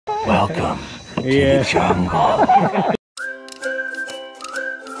Welcome to the jungle.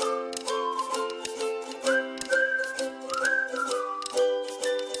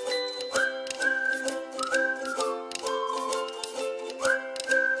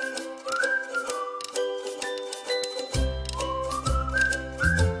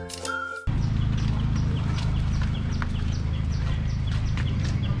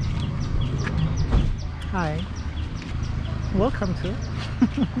 Hi. Welcome to.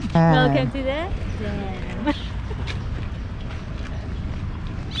 Welcome to the dam.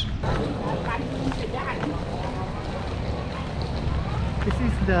 This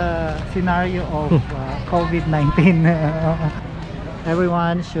is the scenario of COVID-19.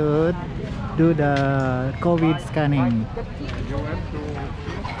 Everyone should do the COVID scanning.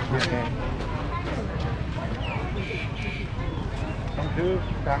 Okay. คือ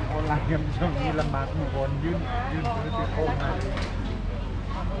การออนไลน์มันช่วงนี้ลำบากทุกคนยื่นซื้อติดโควิด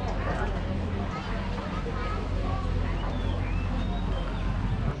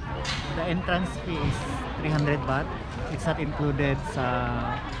The entrance fee is 300 baht. It's not included sa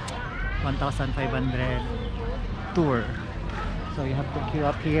 1,500 tour. So you have to queue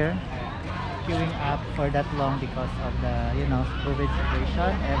up here. Queuing up for that long because of the COVID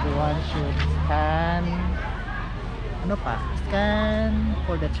situation. Everyone should scan. Ano pa? Scan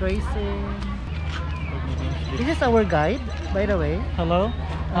for the tracing. This is our guide, by the way. Hello.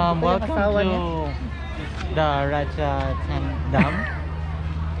 Welcome to the Rajjaprabha Dam.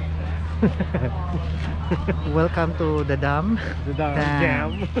 Welcome to the dam. The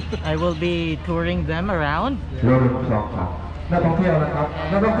dam. I will be touring them around. Buy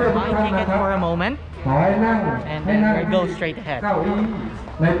ticket for a moment, and then I go straight ahead.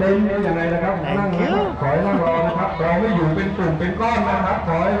 ในเต็นท์นี้ยังไงนะครับนั่งนะครับขอให้นั่งรอนะครับเราไม่อยู่เป็นกลุ่มเป็นก้อนนะครับข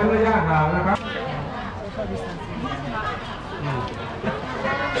อให้เว้นระยะห่างนะครับ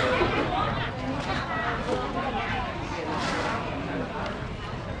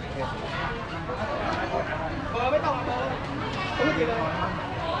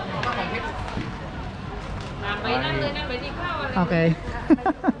Okay.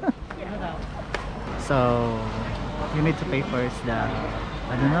 So you need to pay first the,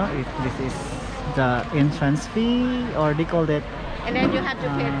 I don't know if this is the entrance fee or they called it And then you have to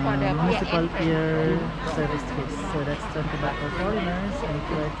pay for the municipal entrance. pier service fees. So that's 20 baht for foreigners, and if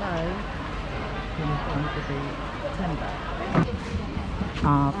you are Thai, you need only to pay 10 baht.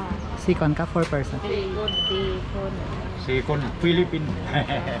 Sikon ka 4 person. 4 คนฟิลิปปินส์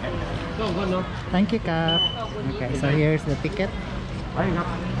Thank you, Kap. Okay, so here's the ticket. ไปครับ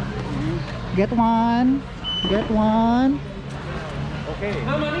Get one. Get one. โอเค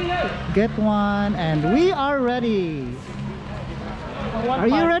Get one, and we are ready. Are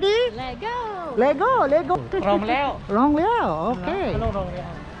you ready? Let go. Let go, let go. พร้อมแล้ว Wrong Leo. Okay.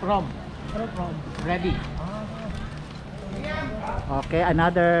 พร้อม ready. Okay,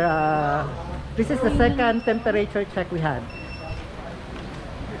 another. This is the second temperature check we had.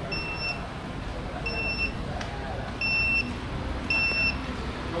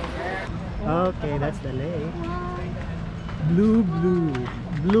 Okay, that's the lake.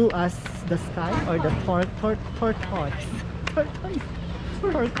 Blue as the sky, or the tortoise.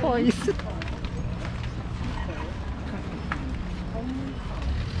 Turquoise.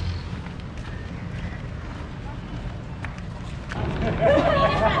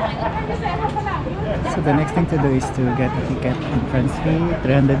 So the next thing to do is to get a ticket entrance fee,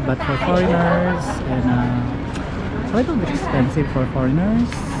 300 baht for foreigners, and a little bit expensive for foreigners,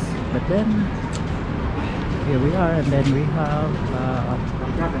 but then here we are. And then we have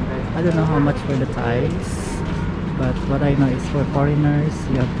I don't know how much for the Thais, but what I know is for foreigners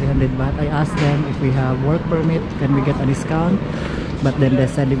you have 300 baht. I asked them if we have work permit, can we get a discount, but then they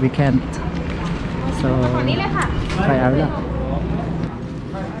said we can't, so try our luck.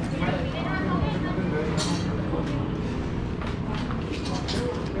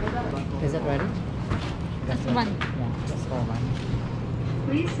 Is it ready? Just one. Yeah, just for one.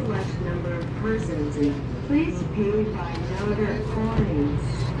 Please select number of persons and please pay by note or coins.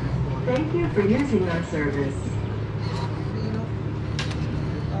 Thank you for using our service.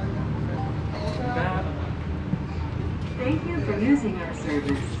 Thank you for using our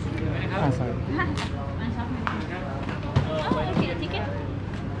service. Sorry. Oh, okay, ticket.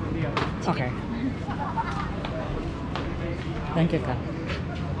 Okay. Thank you, Ka.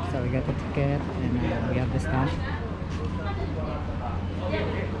 So we got the ticket, and we have the stamp.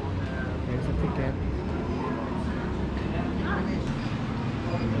 Here's the ticket.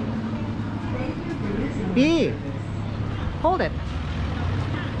 B, hold it.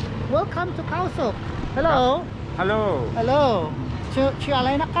 Welcome to Khao Sok. Hello. Hello. Hello. ชื่ออะไร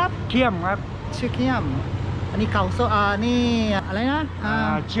นะครับ เขี้ยมครับ ชื่อเคียมอันนี้เขาโซนี่อะไรนะ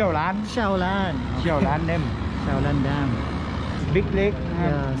เชี่ยวล้าน เชียวลาน เชี่ยวล้านเนม เชียวลานดาม big lake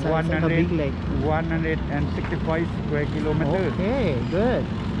Yeah, it's a big lake. 165 square kilometer Okay, good.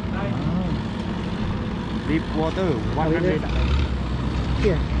 deep water 100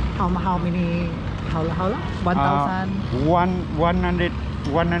 Here, how many? How long? 1,000.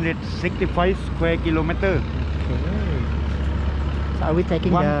 165 square kilometer. Okay. So are we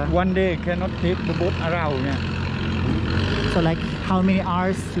taking the? One day cannot take the boat around เนี่ย So like how many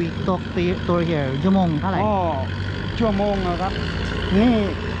hours we took the tour here? ชั่วโมงเท่าไหร่ ชั่วโมงครับนี่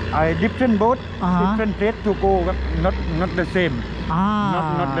different boat different place to go ครับ not the same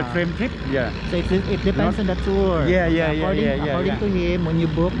not the same trip yeah So it depends on the tour. According to him, when you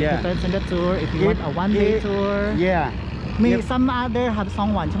book, it depends on the tour. If you want a one-day tour, yeah มี some other have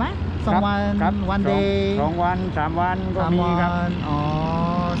 2 วันใช่ไหม 2 วัน one day 2 วัน 3 วันก็มีครับ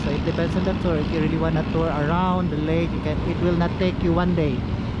So it depends on the tour. If you really want a tour around the lake, it will not take you 1 day.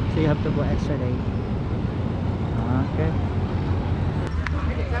 So you have to go extra day. Okay.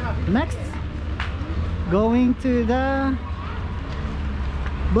 Next, going to the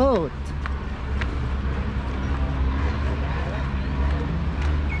boat.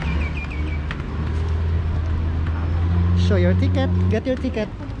 Show your ticket. Get your ticket.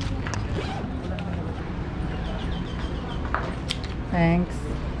 Thanks.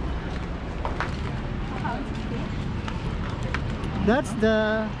 That's the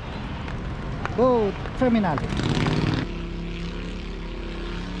boat terminal.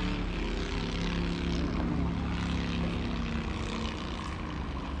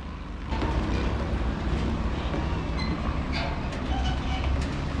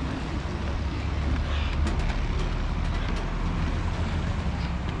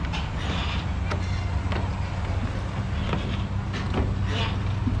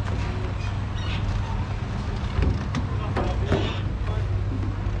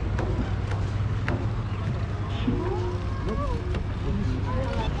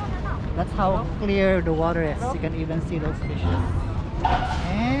 That's how clear the water is. You can even see those fishes.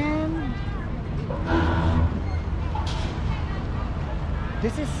 And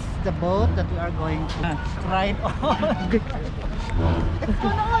this is the boat that we are going to ride on.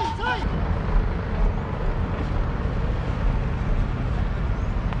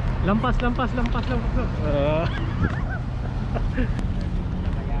 Lampas.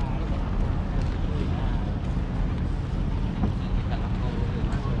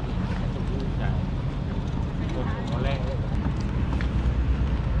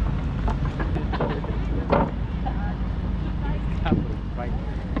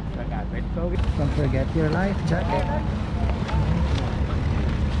 Don't forget your life jacket.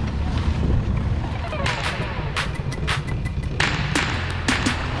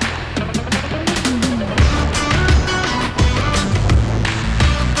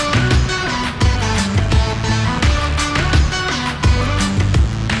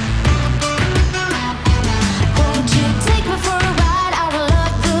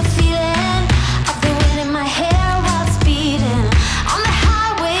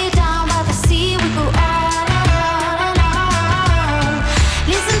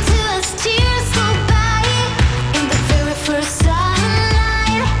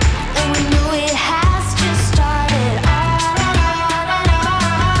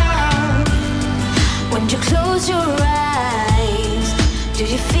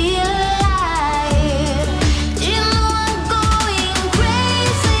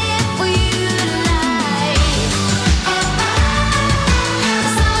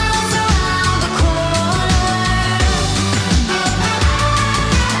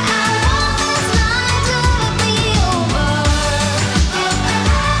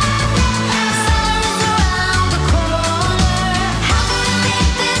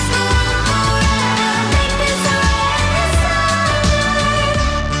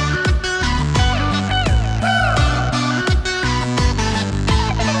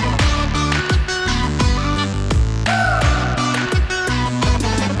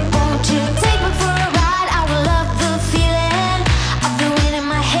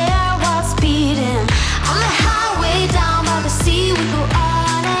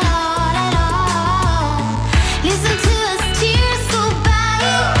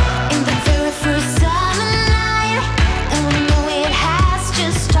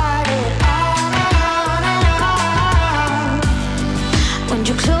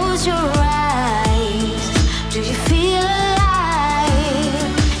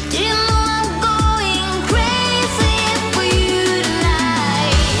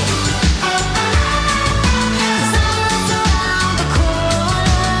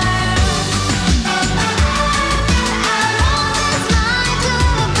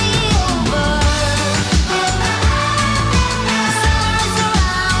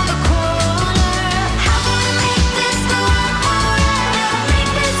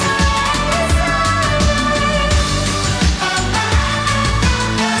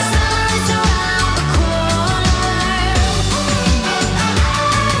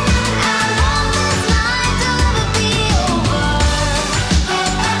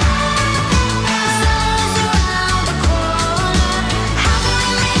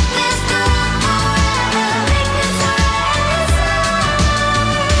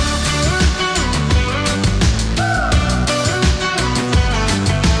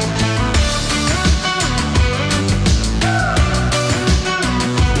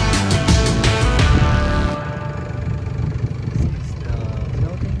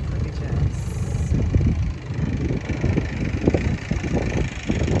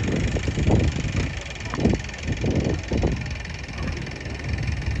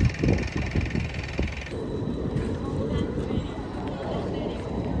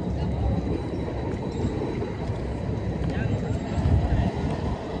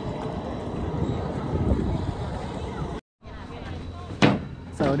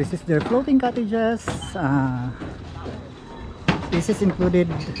 So this is their floating cottages. This is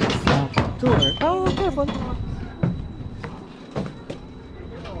included sa tour. Oh, careful!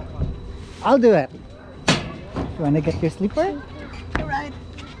 I'll do it. You wanna get your slipper? Alright.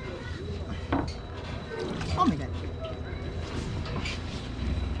 Oh my god.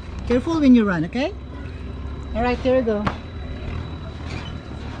 Careful when you run, okay? Alright, here we go.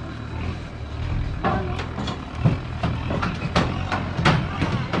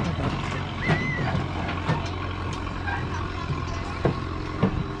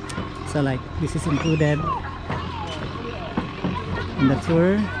 So like this is included in the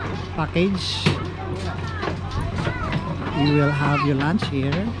tour package. You will have your lunch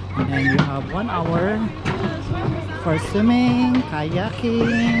here, and then you have 1 hour for swimming,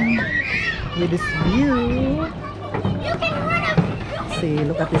 kayaking with this view. You can run up. See,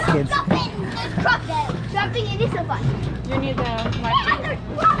 look at these kids. Jumping it is so fun. You need a life jacket.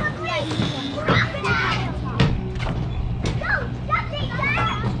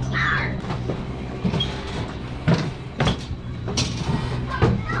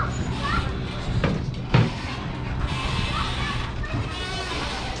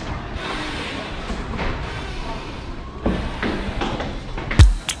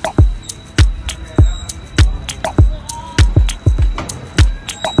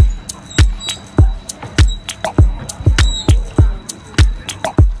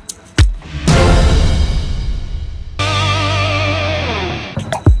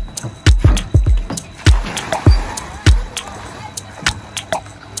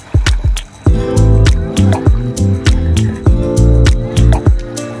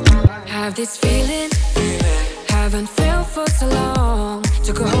 This feeling, haven't felt for so long.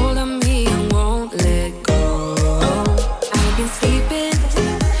 Took a hold of me and won't let go. I've been sleeping,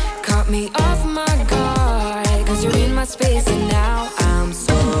 caught me off my guard. Cause you're in my space and now I'm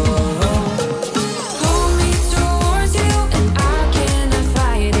so. Pull me towards you and I cannot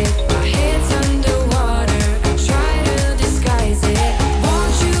fight it. My head's underwater, I try to disguise it.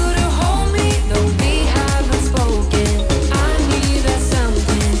 Want you to hold me, though we haven't spoken. I need that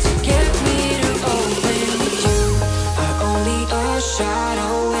something to get me to open. You are only a shot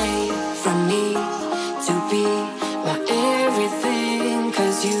away from me to be my everything.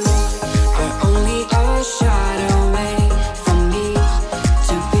 Cause you are only a shot away from me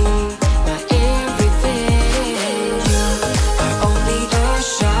to be my everything. You are only a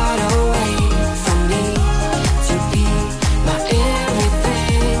shot away from me to be my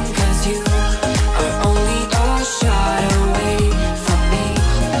everything. Cause you are only a shot away from me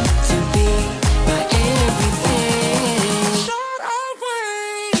to be my everything. Shot away.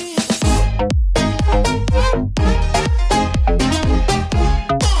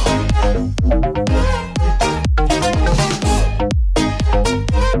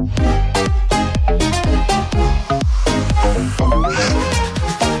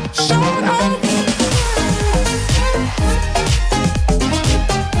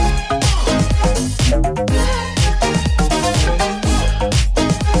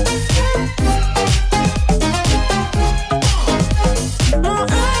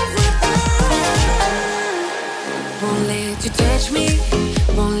 Won't let you touch me,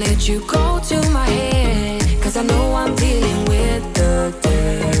 won't let you go to my head. Cause I know I'm dealing with the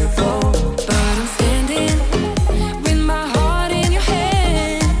devil. But I'm standing with my heart in your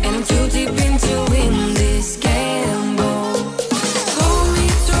hand, and I'm too deep into in this gamble. Pull me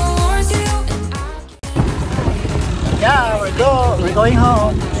towards you and I. Yeah, we're going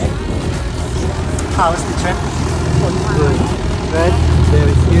home. How's the trip? Good. Good.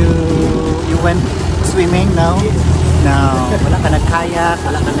 You went swimming now? No. Wala ka nag-kayak,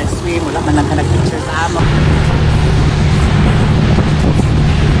 wala ka nag-swim, wala ka nag-picture sa amo.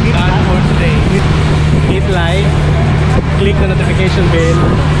 Done for today. Hit like, click the notification bell,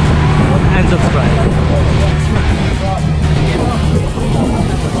 and subscribe.